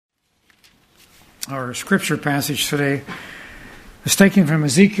Our scripture passage today is taken from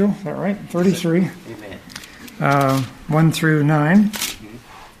Ezekiel, is that right? 33. Amen. 1 through 9.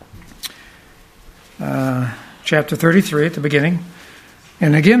 Chapter 33 at the beginning.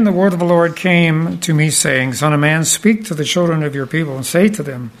 And again the word of the Lord came to me, saying, Son of man, speak to the children of your people, and say to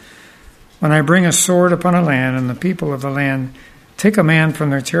them, when I bring a sword upon a land, and the people of the land take a man from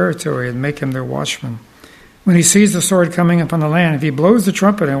their territory and make him their watchman. When he sees the sword coming upon the land, if he blows the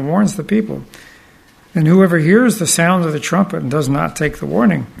trumpet and warns the people, and whoever hears the sound of the trumpet and does not take the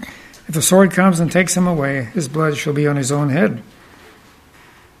warning, if the sword comes and takes him away, his blood shall be on his own head.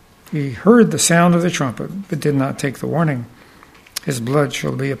 He heard the sound of the trumpet, but did not take the warning. His blood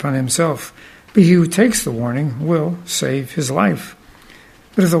shall be upon himself. But he who takes the warning will save his life.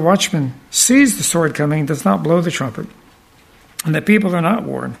 But if the watchman sees the sword coming and does not blow the trumpet, and the people are not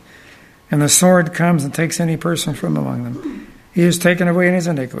warned, and the sword comes and takes any person from among them, he is taken away in his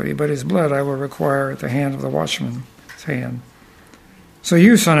iniquity, but his blood I will require at the hand of the watchman's hand. So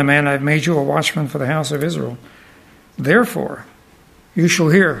you, son of man, I have made you a watchman for the house of Israel. Therefore, you shall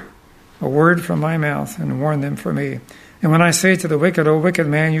hear a word from my mouth and warn them for me. And when I say to the wicked, O wicked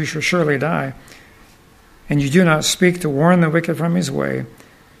man, you shall surely die, and you do not speak to warn the wicked from his way,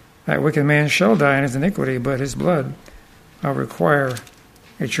 that wicked man shall die in his iniquity, but his blood I'll require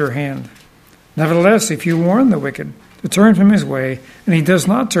at your hand. Nevertheless, if you warn the wicked to turn from his way, and he does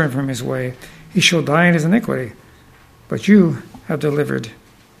not turn from his way, he shall die in his iniquity, but you have delivered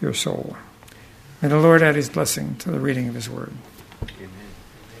your soul. May the Lord add his blessing to the reading of his word. Amen.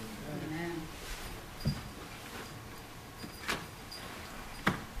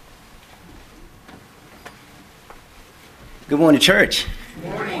 Good morning, church.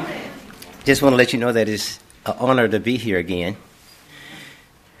 Good morning. Just want to let you know that it's an honor to be here again.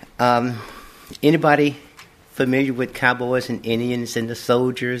 Anybody familiar with cowboys and Indians and the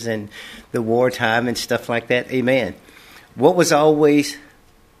soldiers and the wartime and stuff like that? Amen. What was always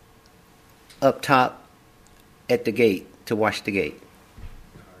up top at the gate to watch the gate?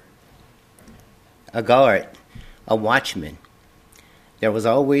 A guard, a watchman. There was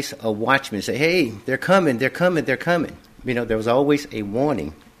always a watchman say, hey, they're coming, they're coming, they're coming. You know, there was always a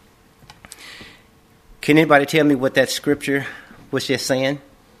warning. Can anybody tell me what that scripture was just saying?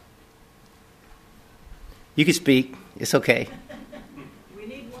 You can speak. It's okay. We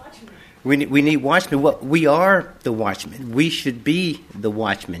need watchmen. We need watchmen. Well, we are the watchmen. We should be the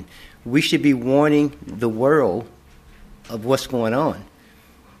watchmen. We should be warning the world of what's going on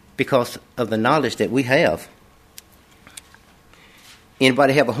because of the knowledge that we have.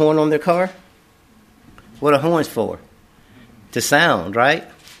 Anybody have a horn on their car? What are horns for? To sound, right?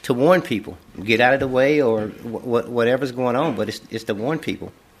 To warn people. Get out of the way or whatever's going on, but it's to warn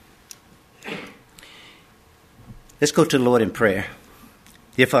people. Let's go to the Lord in prayer.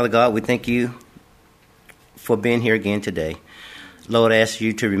 Dear Father God, we thank you for being here again today. Lord, I ask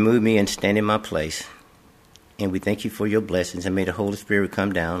you to remove me and stand in my place. And we thank you for your blessings, and may the Holy Spirit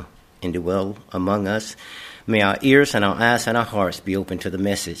come down and dwell among us. May our ears and our eyes and our hearts be open to the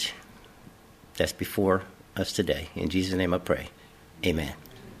message that's before us today. In Jesus' name I pray. Amen.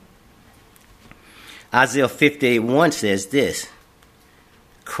 Isaiah 58:1 says this,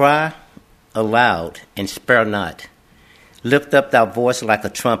 cry aloud and spare not. Lift up thy voice like a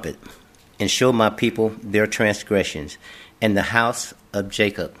trumpet, and show my people their transgressions, and the house of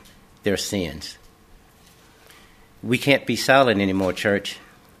Jacob their sins. We can't be silent anymore, church.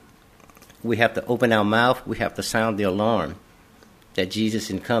 We have to open our mouth. We have to sound the alarm that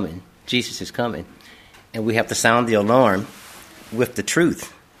Jesus is coming. Jesus is coming. And we have to sound the alarm with the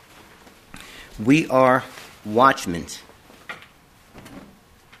truth. We are watchmen.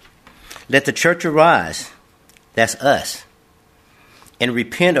 Let the church arise, that's us, and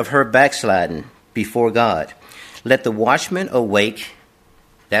repent of her backsliding before God. Let the watchman awake,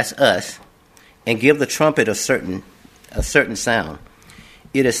 that's us, and give the trumpet a certain sound.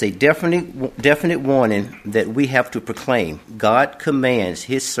 It is a definite warning that we have to proclaim. God commands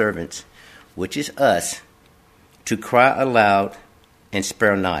his servants, which is us, to cry aloud and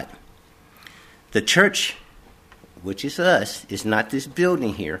spare not. The church, which is us, is not this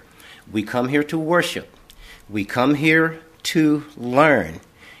building here. We come here to worship. We come here to learn.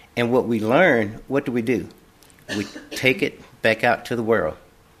 And what we learn, what do? We take it back out to the world.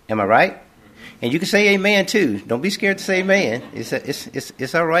 Am I right? And you can say amen too. Don't be scared to say amen.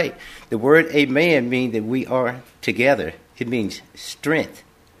 It's all right. The word amen means that we are together. It means strength.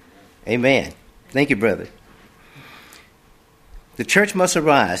 Amen. Thank you, brother. The church must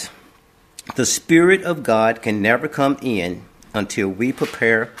arise. The Spirit of God can never come in until we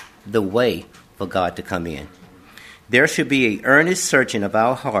prepare the way for God to come in. There should be an earnest searching of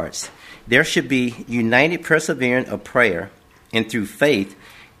our hearts. There should be united perseverance of prayer, and through faith,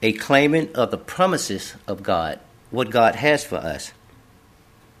 a claiming of the promises of God, what God has for us.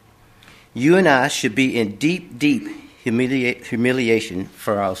 You and I should be in deep, deep humiliation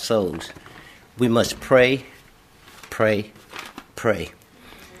for our souls. We must pray, pray, pray.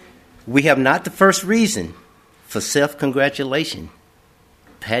 We have not the first reason for self-congratulation,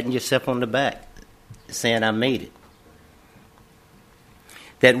 patting yourself on the back, saying, I made it.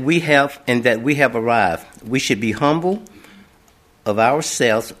 That we have arrived. We should be humble of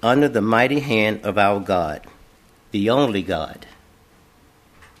ourselves under the mighty hand of our God, the only God.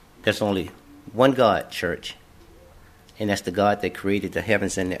 There's only one God, church, and that's the God that created the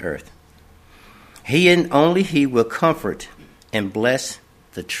heavens and the earth. He and only He will comfort and bless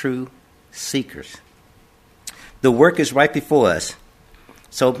the true seekers. The work is right before us.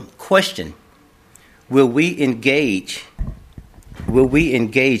 So, question, will we engage? Will we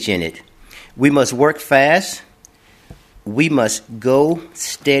engage in it? We must work fast. We must go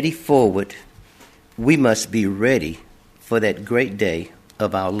steady forward. We must be ready for that great day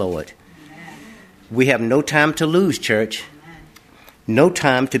of our Lord. Amen. We have no time to lose, church. Amen. No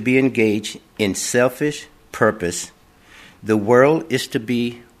time to be engaged in selfish purpose. The world is to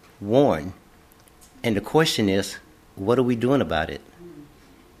be warned. And the question is, what are we doing about it?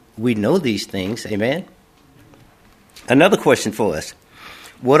 We know these things, amen? Another question for us.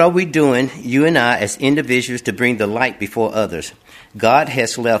 What are we doing, you and I, as individuals, to bring the light before others? God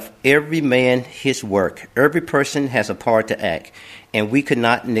has left every man his work. Every person has a part to act. And we could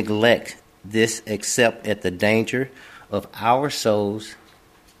not neglect this except at the danger of our souls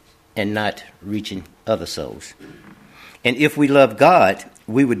and not reaching other souls. And if we love God,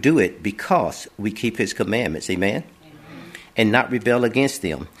 we would do it because we keep his commandments, amen? And not rebel against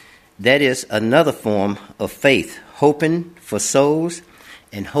them. That is another form of faith, hoping for souls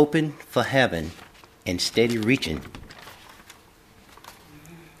and hoping for heaven and steady reaching.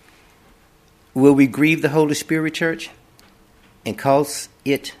 Will we grieve the Holy Spirit, church, and cause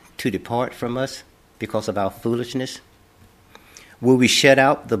it to depart from us because of our foolishness? Will we shut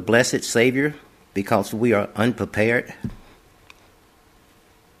out the blessed Savior because we are unprepared?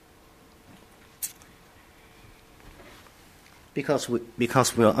 Because we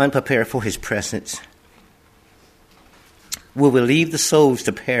are unprepared for his presence. Will we leave the souls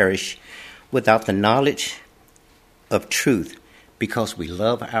to perish without the knowledge of truth because we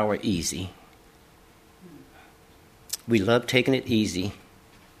love our easy? We love taking it easy.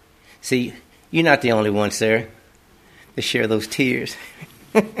 See, you're not the only one, Sarah, to share those tears.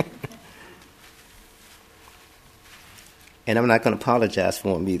 And I'm not going to apologize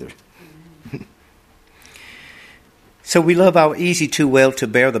for them either. So we love our easy too well to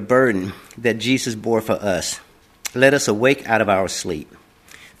bear the burden that Jesus bore for us. Let us awake out of our sleep.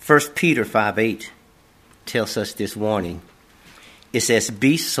 1 Peter 5:8 tells us this warning. It says,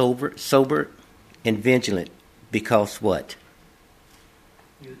 be sober and vigilant, because what?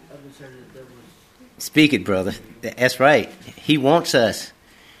 Speak it, brother. That's right. He wants us.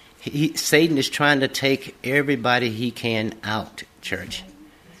 Satan is trying to take everybody he can out, church.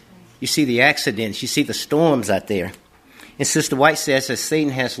 You see the accidents. You see the storms out there. And Sister White says that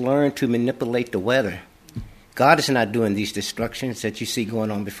Satan has learned to manipulate the weather. God is not doing these destructions that you see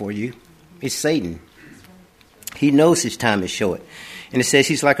going on before you. It's Satan. He knows his time is short. And it says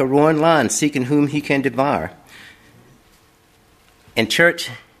he's like a roaring lion seeking whom he can devour. And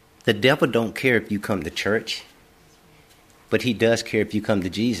church, the devil don't care if you come to church, but he does care if you come to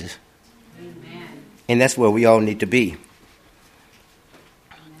Jesus. Amen. And that's where we all need to be.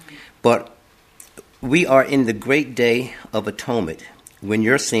 But we are in the great day of atonement, when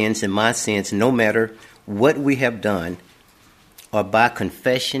your sins and my sins, no matter what we have done, are by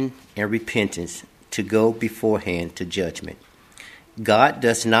confession and repentance to go beforehand to judgment. God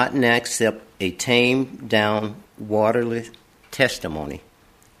does not now accept a tamed down, waterless testimony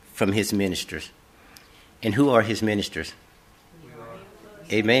from his ministers. And who are his ministers?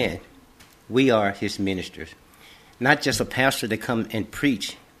 Amen. We are his ministers. Not just a pastor that come and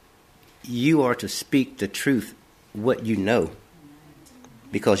preach. You are to speak the truth, what you know,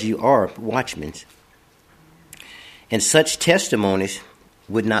 because you are watchmen. And such testimonies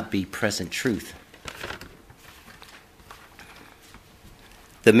would not be present truth.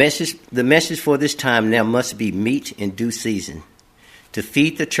 The message for this time now must be meat in due season, to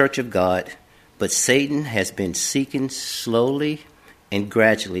feed the church of God, but Satan has been seeking slowly and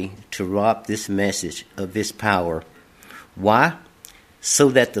gradually to rob this message of its power. Why? So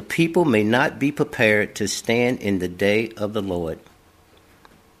that the people may not be prepared to stand in the day of the Lord.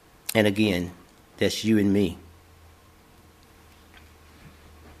 And again, that's you and me.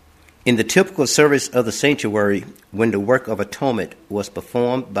 In the typical service of the sanctuary, when the work of atonement was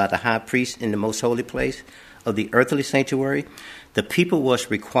performed by the high priest in the most holy place of the earthly sanctuary, the people was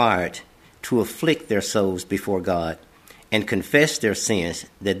required to afflict their souls before God and confess their sins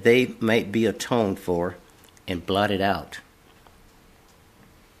that they might be atoned for and blotted out.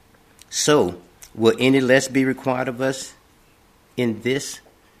 So, will any less be required of us in this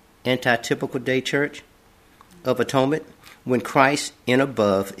anti-typical day, church, of atonement, when Christ in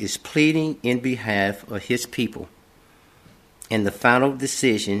above is pleading in behalf of his people, and the final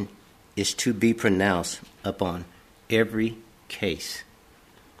decision is to be pronounced upon every case?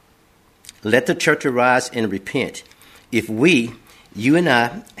 Let the church arise and repent. If we, you and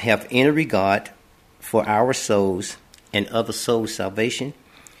I, have any regard for our souls and other souls' salvation,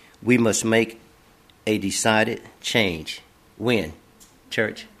 we must make a decided change. When,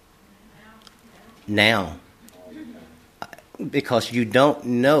 church? Now. Because you don't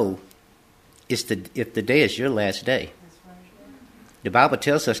know if the day is your last day. The Bible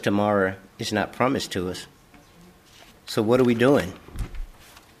tells us tomorrow is not promised to us. So what are we doing?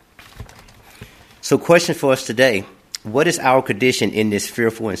 So question for us today: what is our condition in this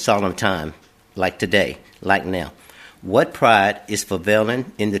fearful and solemn time, like today, like now? What pride is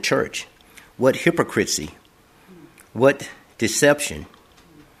prevailing in the church? What hypocrisy? What deception?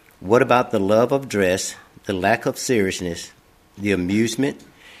 What about the love of dress, the lack of seriousness, the amusement?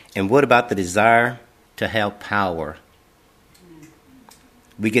 And what about the desire to have power?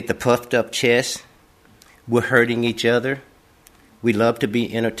 We get the puffed up chest. We're hurting each other. We love to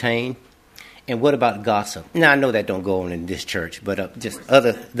be entertained. And what about gossip? Now, I know that don't go on in this church, but just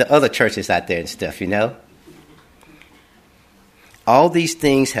the other churches out there and stuff, you know? All these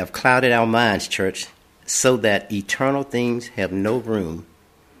things have clouded our minds, church, so that eternal things have no room,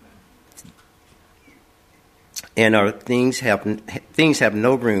 and our things have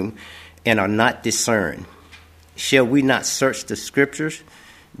no room and are not discerned. Shall we not search the scriptures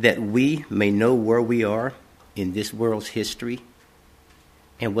that we may know where we are in this world's history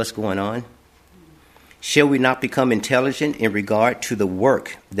and what's going on? Shall we not become intelligent in regard to the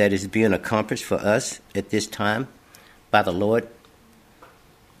work that is being accomplished for us at this time by the Lord?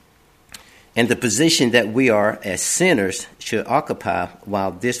 And the position that we are as sinners should occupy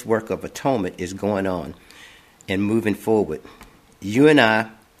while this work of atonement is going on and moving forward. You and I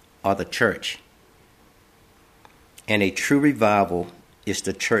are the church. And a true revival is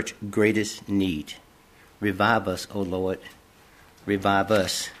the church's greatest need. Revive us, O Lord. Revive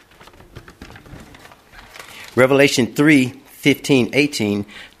us. Revelation 3:15-18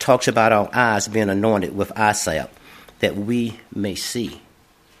 talks about our eyes being anointed with eye salve, that we may see,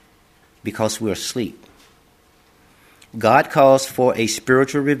 because we're asleep. God calls for a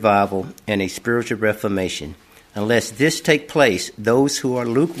spiritual revival and a spiritual reformation. Unless this take place, those who are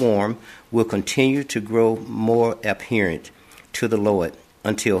lukewarm will continue to grow more adherent to the Lord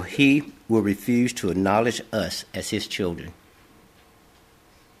until he will refuse to acknowledge us as his children.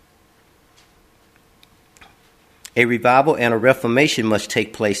 A revival and a reformation must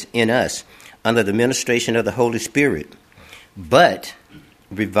take place in us under the ministration of the Holy Spirit. But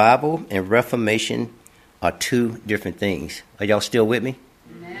revival and reformation are two different things. Are y'all still with me?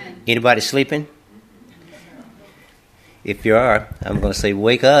 Amen. Anybody sleeping? If you are, I'm going to say,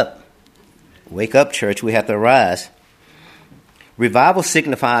 wake up. Wake up, church. We have to arise. Revival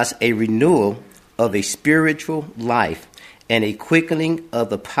signifies a renewal of a spiritual life and a quickening of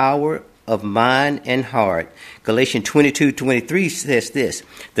the power of mind and heart. Galatians 22:23 says this: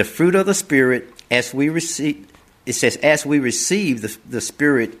 the fruit of the Spirit, as we receive the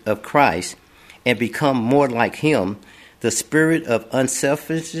Spirit of Christ and become more like him, the spirit of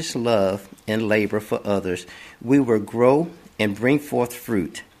unselfish love and labor for others, we will grow and bring forth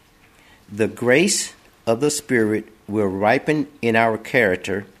fruit. The grace of the Spirit will ripen in our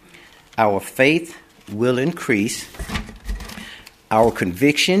character. Our faith will increase. Our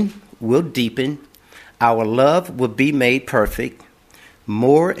conviction will deepen. Our love will be made perfect.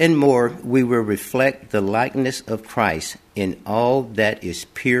 More and more we will reflect the likeness of Christ in all that is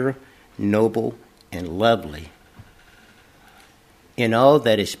pure, noble, and lovely. In all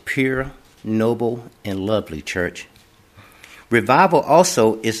that is pure, noble, and lovely, church. Revival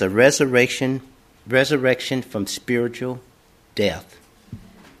also is a resurrection from spiritual death.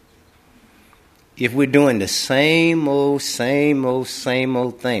 If we're doing the same old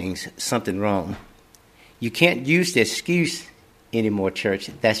things, something wrong. You can't use the excuse anymore, church.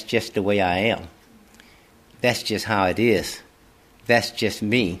 That's just the way I am. That's just how it is. That's just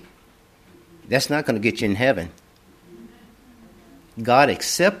me. That's not going to get you in heaven. God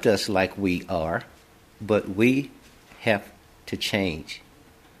accepts us like we are, but we have to change.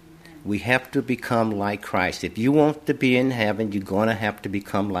 We have to become like Christ. If you want to be in heaven, you're going to have to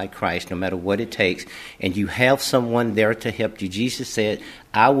become like Christ, no matter what it takes. And you have someone there to help you. Jesus said,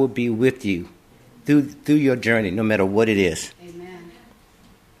 I will be with you through your journey, no matter what it is. Amen.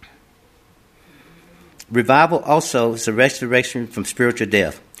 Revival also is a restoration from spiritual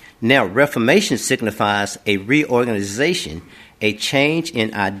death. Now, Reformation signifies a reorganization, a change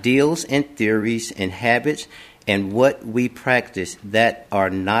in ideals and theories and habits and what we practice that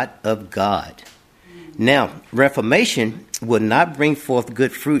are not of God. Now, Reformation will not bring forth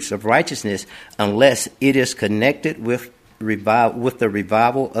good fruits of righteousness unless it is connected with the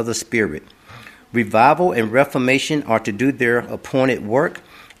revival of the Spirit. Revival and Reformation are to do their appointed work,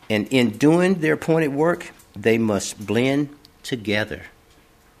 and in doing their appointed work, they must blend together.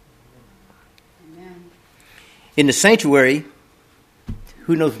 Amen. In the sanctuary,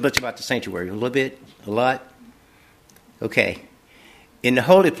 who knows much about the sanctuary? A little bit? A lot? Okay. In the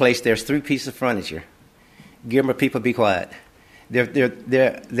holy place, there's 3 pieces of furniture. Gilmer, people, be quiet.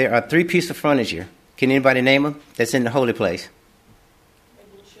 There are 3 pieces of furniture. Can anybody name them? That's in the holy place.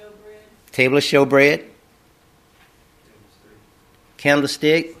 Table of showbread.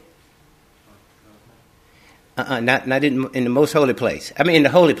 Candlestick. Not in the most holy place. I mean, in the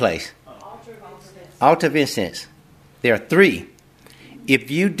holy place. Altar of incense. There are 3. If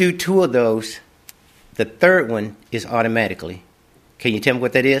you do 2 of those, the third one is automatically. Can you tell me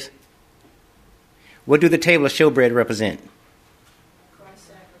what that is? What do the table of showbread represent?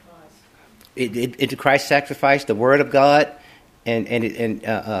 Christ's sacrifice. It's Christ's sacrifice, the Word of God, and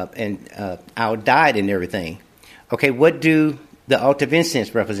our diet and everything. Okay, what do the altar of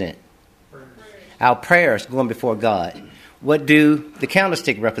incense represent? Prayers. Our prayers going before God. What do the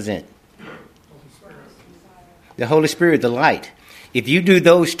candlestick represent? The Holy Spirit, the light. If you do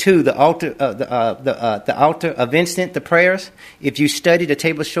those 2, the altar of incense, the prayers, if you study the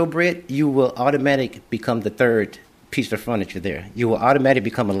table of showbread, you will automatically become the third piece of furniture there. You will automatically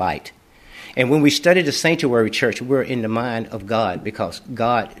become a light. And when we study the sanctuary church, we're in the mind of God because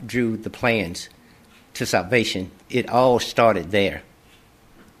God drew the plans to salvation. It all started there.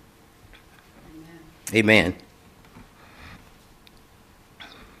 Amen.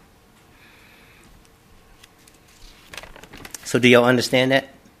 So do y'all understand that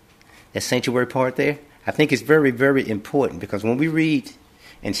sanctuary part there? I think it's very, very important because when we read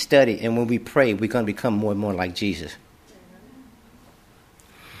and study and when we pray, we're going to become more and more like Jesus.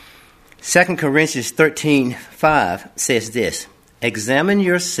 2 Corinthians 13:5 says this, examine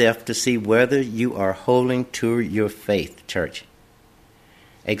yourself to see whether you are holding to your faith, church.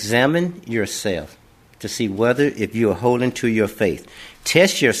 Examine yourself to see whether if you are holding to your faith.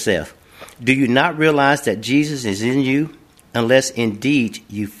 Test yourself. Do you not realize that Jesus is in you? Unless indeed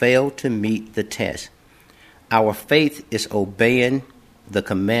you fail to meet the test. Our faith is obeying the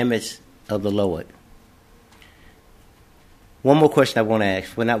commandments of the Lord. One more question I want to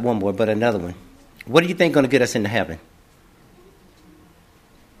ask. Well, not one more, but another one. What do you think is going to get us into heaven?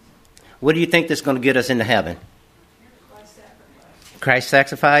 What do you think that's going to get us into heaven? Christ's sacrifice. Christ's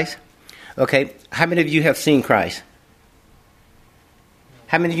sacrifice? Okay. How many of you have seen Christ?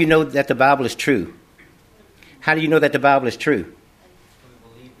 How many of you know that the Bible is true? How do you know that the Bible is true? We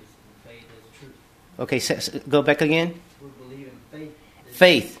believe this faith is true. Okay, go back again. We believe in faith.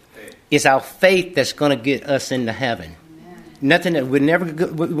 Faith. It's our faith that's going to get us into heaven. Amen. Nothing that we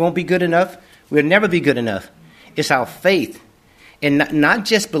won't be good enough. We'll never be good enough. It's our faith. And not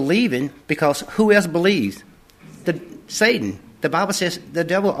just believing, because who else believes? Satan. The Bible says the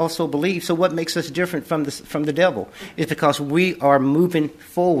devil also believes. So what makes us different from the devil? It's because we are moving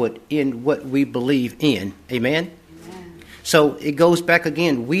forward in what we believe in. Amen? Amen. So it goes back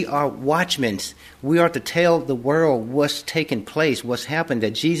again. We are watchmen. We are to tell the world what's taking place, what's happened,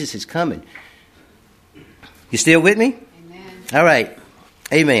 that Jesus is coming. You still with me? Amen. All right.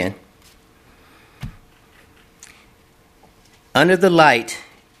 Amen. Under the light,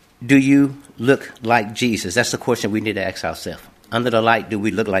 do you look like Jesus? That's the question we need to ask ourselves. Under the light, do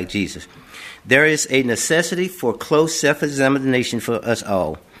we look like Jesus? There is a necessity for close self-examination for us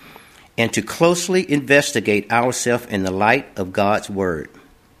all, and to closely investigate ourselves in the light of God's Word.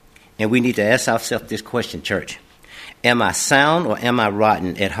 And we need to ask ourselves this question, church. Am I sound or am I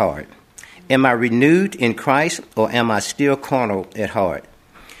rotten at heart? Am I renewed in Christ or am I still carnal at heart?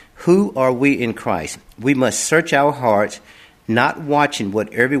 Who are we in Christ? We must search our hearts, not watching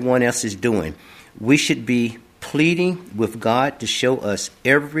what everyone else is doing. We should be pleading with God to show us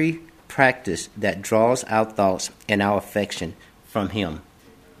every practice that draws our thoughts and our affection from Him.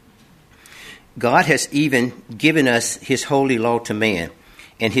 God has even given us His holy law to man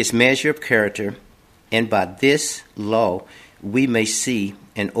and His measure of character, and by this law we may see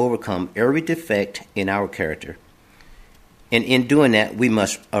and overcome every defect in our character. And in doing that, we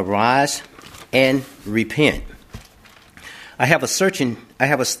must arise and repent. I have a searching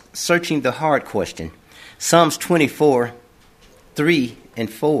the heart question. Psalms 24, 3 and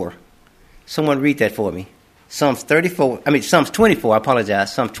 4. Someone read that for me. Psalms 24, I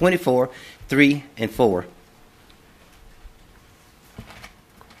apologize. Psalms 24, 3 and 4.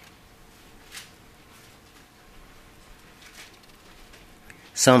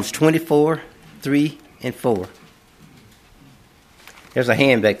 Psalms 24, 3 and 4. There's a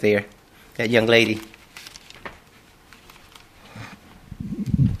hand back there. That young lady.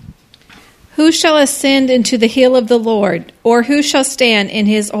 Who shall ascend into the hill of the Lord, or who shall stand in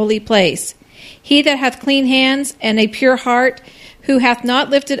his holy place? He that hath clean hands and a pure heart, who hath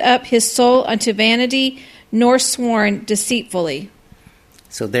not lifted up his soul unto vanity, nor sworn deceitfully.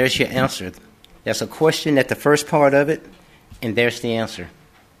 So there's your answer. There's a question at the first part of it, and there's the answer.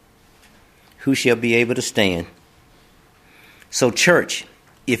 Who shall be able to stand? So, church,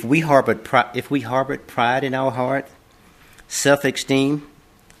 if we harbored pride in our heart, self-esteem,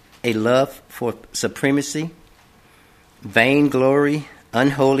 a love for supremacy, vainglory,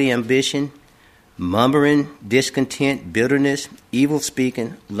 unholy ambition, murmuring, discontent, bitterness, evil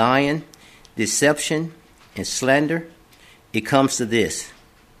speaking, lying, deception, and slander, it comes to this.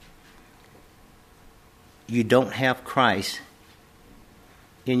 You don't have Christ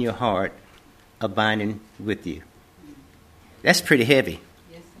in your heart abiding with you. That's pretty heavy.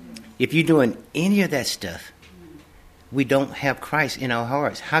 If you're doing any of that stuff, we don't have Christ in our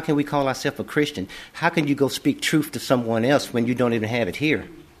hearts. How can we call ourselves a Christian? How can you go speak truth to someone else when you don't even have it here?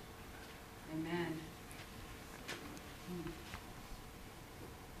 Amen.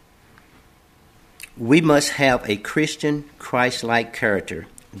 We must have a Christian, Christ-like character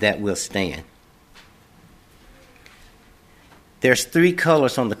that will stand. There's 3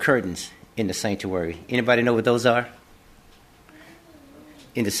 colors on the curtains in the sanctuary. Anybody know what those are?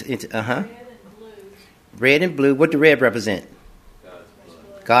 Red and blue. What do red represent?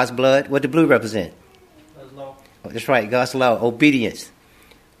 God's blood. What do blue represent? God's law. Oh, that's right, God's law, obedience.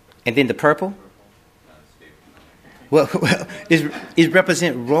 And then the purple? Well, it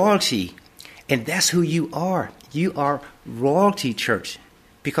represents royalty. And that's who you are. You are royalty, church,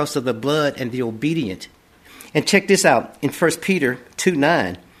 because of the blood and the obedience. And check this out. In 1 Peter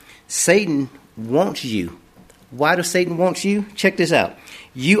 2:9, Satan wants you. Why does Satan want you? Check this out.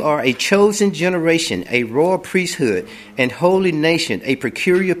 You are a chosen generation, a royal priesthood, and holy nation, a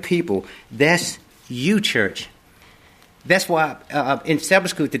peculiar people. That's you, church. That's why in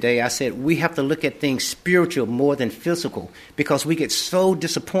Sabbath school today I said we have to look at things spiritual more than physical, because we get so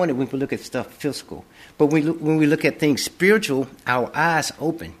disappointed when we look at stuff physical. But when we look at things spiritual, our eyes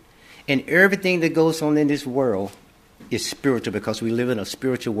open. And everything that goes on in this world is spiritual, because we live in a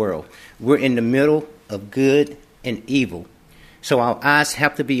spiritual world. We're in the middle of good and evil. So our eyes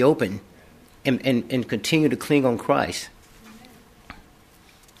have to be open and continue to cling on Christ.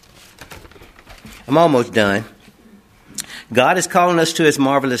 I'm almost done. God is calling us to his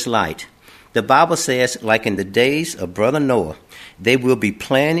marvelous light. The Bible says, like in the days of Brother Noah, they will be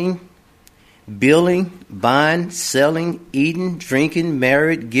planning, building, buying, selling, eating, drinking,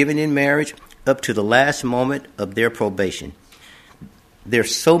 married, giving in marriage, up to the last moment of their probation.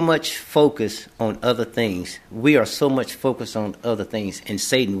 There's so much focus on other things. We are so much focused on other things, and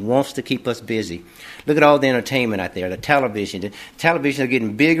Satan wants to keep us busy. Look at all the entertainment out there, the television. The television are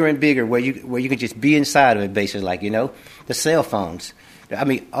getting bigger and bigger, where you can just be inside of it, basically, like, the cell phones. I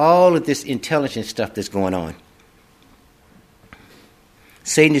mean, all of this intelligent stuff that's going on.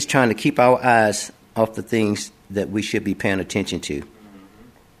 Satan is trying to keep our eyes off the things that we should be paying attention to.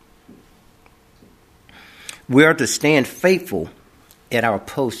 We are to stand faithful at our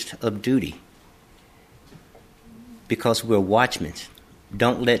post of duty, because we're watchmen.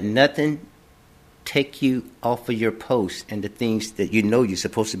 Don't let nothing take you off of your post and the things that you know you're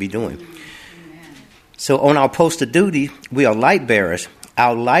supposed to be doing. Amen. So on our post of duty, we are light bearers.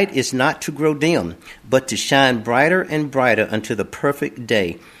 Our light is not to grow dim, but to shine brighter and brighter unto the perfect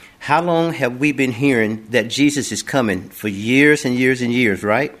day. How long have we been hearing that Jesus is coming? For years and years and years,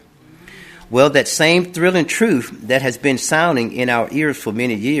 right? Well, that same thrilling truth that has been sounding in our ears for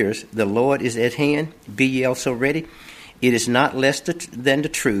many years, the Lord is at hand, be ye also ready, it is not less than the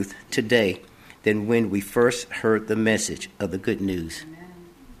truth today than when we first heard the message of the good news. Amen.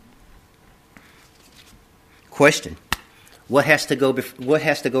 Question: What has to go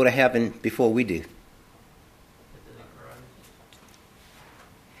to heaven before we do?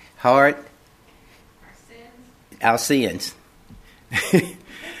 Heart. Our sins.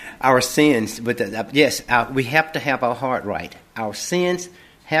 Our sins, but yes, we have to have our heart right. Our sins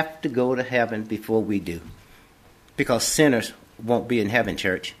have to go to heaven before we do. Because sinners won't be in heaven,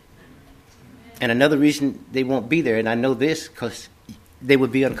 church. And another reason they won't be there, and I know this, because they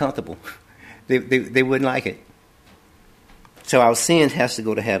would be uncomfortable. They wouldn't like it. So our sins has to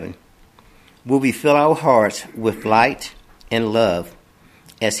go to heaven. Will we fill our hearts with light and love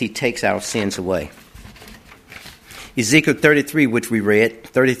as he takes our sins away? Ezekiel 33, which we read,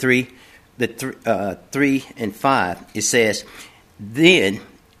 33, 3 and 5, it says, Then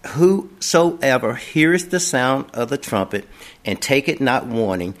whosoever heareth the sound of the trumpet and taketh not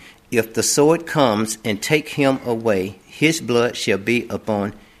warning, if the sword comes and take him away, his blood shall be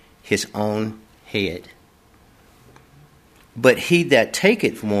upon his own head. But he that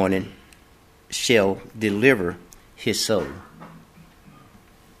taketh warning shall deliver his soul.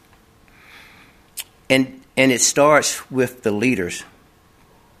 And it starts with the leaders.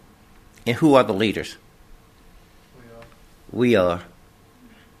 And who are the leaders? We are.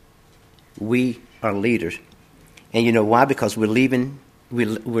 We are leaders. And you know why? Because we're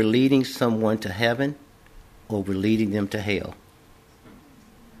leading someone to heaven, or we're leading them to hell.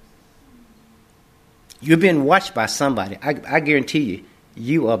 You're being watched by somebody. I guarantee you,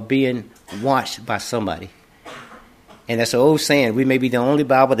 you are being watched by somebody. And that's an old saying. We may be the only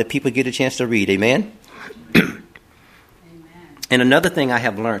Bible that people get a chance to read. Amen? Amen. And another thing I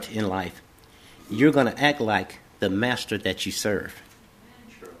have learned in life, you're going to act like the master that you serve.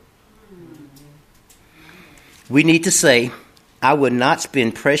 We need to say, I will not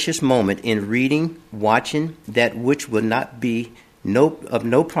spend precious moment in reading, watching that which will not be of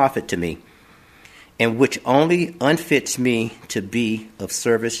no profit to me, and which only unfits me to be of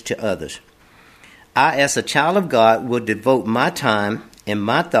service to others. I, as a child of God, will devote my time and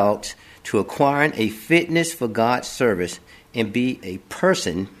my thoughts to acquiring a fitness for God's service and be a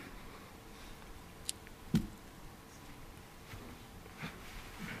person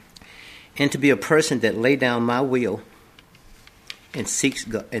and to be a person that lay down my will and seek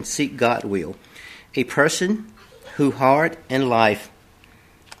God's will. A person who heart and life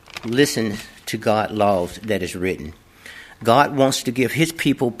listens to God's laws that is written. God wants to give his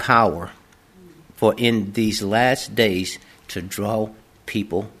people power for in these last days to draw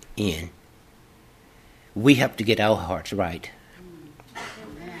people in. We have to get our hearts right.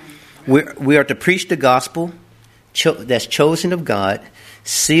 We are to preach the gospel that's chosen of God,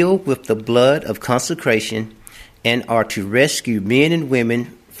 sealed with the blood of consecration, and are to rescue men and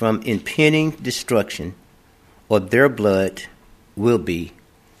women from impending destruction, or their blood will be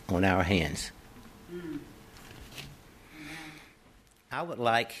on our hands. I would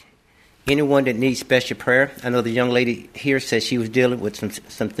like anyone that needs special prayer. I know the young lady here said she was dealing with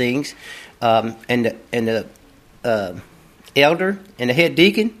some things, and the elder and the head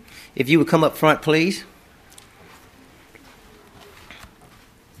deacon, if you would come up front, please.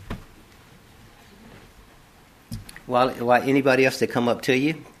 While anybody else that come up to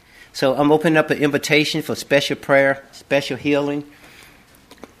you. So I'm opening up an invitation for special prayer, special healing,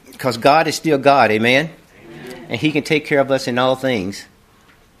 because God is still God, amen? Amen. And he can take care of us in all things.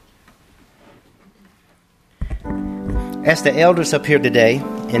 As the elders up here today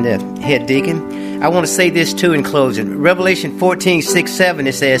and the head deacon, I want to say this too in closing. Revelation 14:6-7,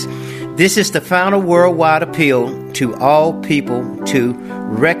 it says, This is the final worldwide appeal to all people to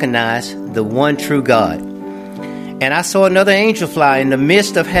recognize the one true God. And I saw another angel fly in the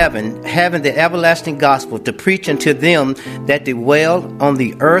midst of heaven, having the everlasting gospel to preach unto them that dwell on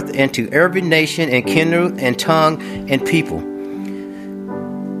the earth, and to every nation and kindred and tongue and people.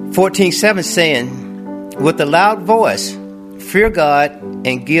 14:7 saying, With a loud voice, fear God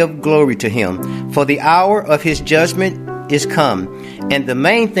and give glory to him, for the hour of his judgment is come. And the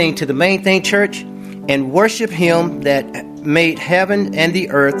main thing, church, and worship him that made heaven and the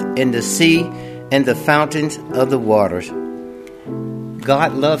earth and the sea and the fountains of the waters.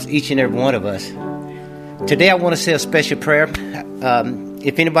 God loves each and every one of us. Today I want to say a special prayer.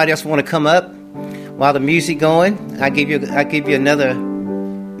 If anybody else want to come up while the music going, I give you another.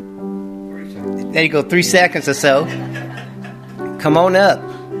 There you go, 3 seconds or so. Come on up.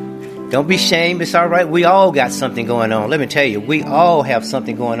 Don't be ashamed. It's all right. We all got something going on. Let me tell you, we all have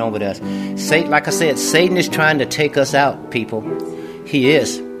something going on with us. Like I said, Satan is trying to take us out, people. He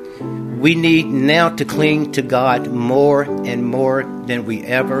is. We need now to cling to God more and more than we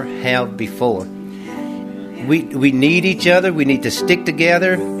ever have before. We need each other. We need to stick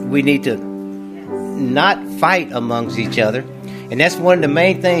together. We need to not fight amongst each other. And that's one of the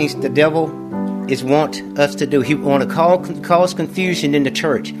main things the devil want us to do. He want to cause confusion in the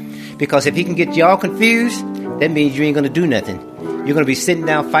church. Because if he can get y'all confused, that means you ain't going to do nothing. You're going to be sitting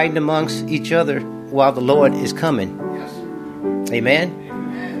down fighting amongst each other while the Lord is coming. Amen?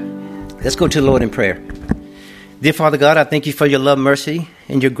 Let's go to the Lord in prayer. Dear Father God, I thank you for your love, mercy,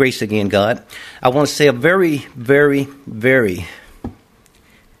 and your grace again, God. I want to say a very, very, very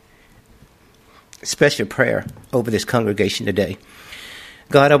special prayer over this congregation today.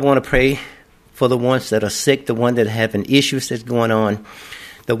 God, I want to pray for the ones that are sick, the ones that are having issues that's going on,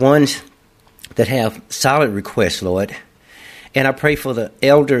 the ones that have solid requests, Lord. And I pray for the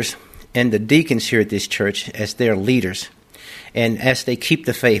elders and the deacons here at this church as their leaders. And as they keep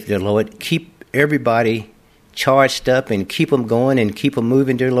the faith, dear Lord, keep everybody charged up and keep them going and keep them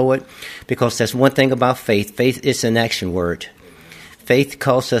moving, dear Lord, because that's one thing about faith. Faith is an action word. Faith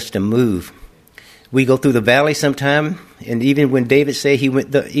calls us to move. We go through the valley sometime, and even when David said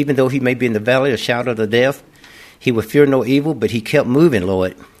even though he may be in the valley of the shadow of the death, he would fear no evil, but he kept moving,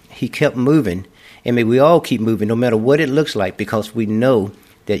 Lord. He kept moving. And may we all keep moving, no matter what it looks like, because we know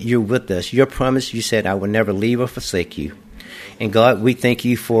that you're with us. Your promise, you said, I will never leave or forsake you. And God, we thank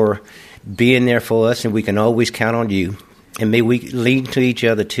you for being there for us, and we can always count on you. And may we lean to each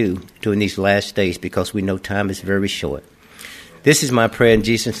other, too, during these last days, because we know time is very short. This is my prayer in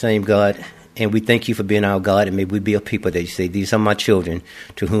Jesus' name, God. And we thank you for being our God, and may we be a people that you say, these are my children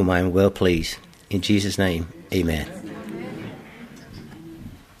to whom I am well pleased. In Jesus' name, amen.